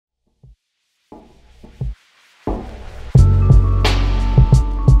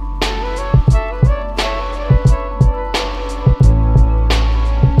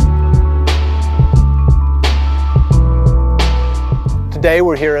Today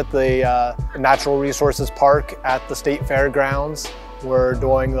we're here at the Natural Resources Park at the State Fairgrounds. We're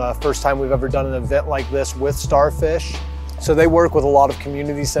doing the first time we've ever done an event like this with Starfish. So they work with a lot of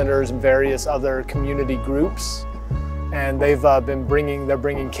community centers and various other community groups. And they're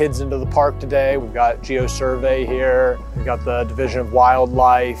bringing kids into the park today. We've got GeoSurvey here, we've got the Division of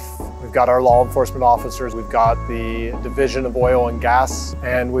Wildlife, we've got our law enforcement officers, we've got the Division of Oil and Gas,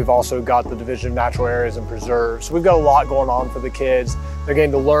 and we've also got the Division of Natural Areas and Preserves. So we've got a lot going on for the kids. They're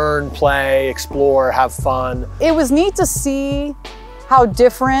getting to learn, play, explore, have fun. It was neat to see how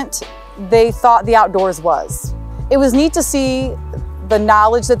different they thought the outdoors was. It was neat to see the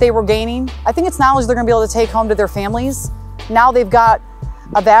knowledge that they were gaining. I think it's knowledge they're gonna be able to take home to their families. Now they've got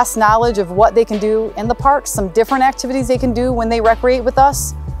a vast knowledge of what they can do in the park, some different activities they can do when they recreate with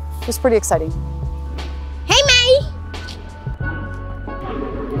us. It was pretty exciting. Hey, May!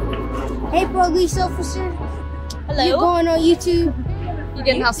 Hey, police officer. Hello. You going on YouTube? You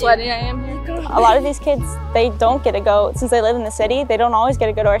getting how sweaty I am? A lot of these kids, they don't get to go, since they live in the city, they don't always get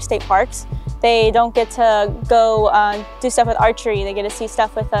to go to our state parks. They don't get to go do stuff with archery. They get to see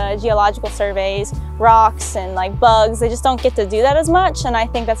stuff with geological surveys, rocks and like bugs. They just don't get to do that as much. And I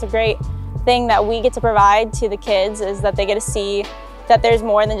think that's a great thing that we get to provide to the kids, is that they get to see that there's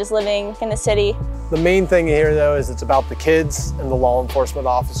more than just living in the city. The main thing here though is it's about the kids and the law enforcement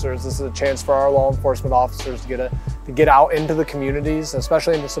officers. This is a chance for our law enforcement officers to get out into the communities,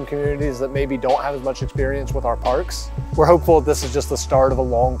 especially into some communities that maybe don't have as much experience with our parks. We're hopeful that this is just the start of a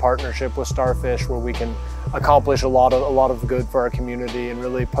long partnership with Starfish where we can accomplish a lot of good for our community and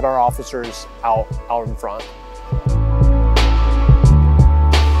really put our officers out in front.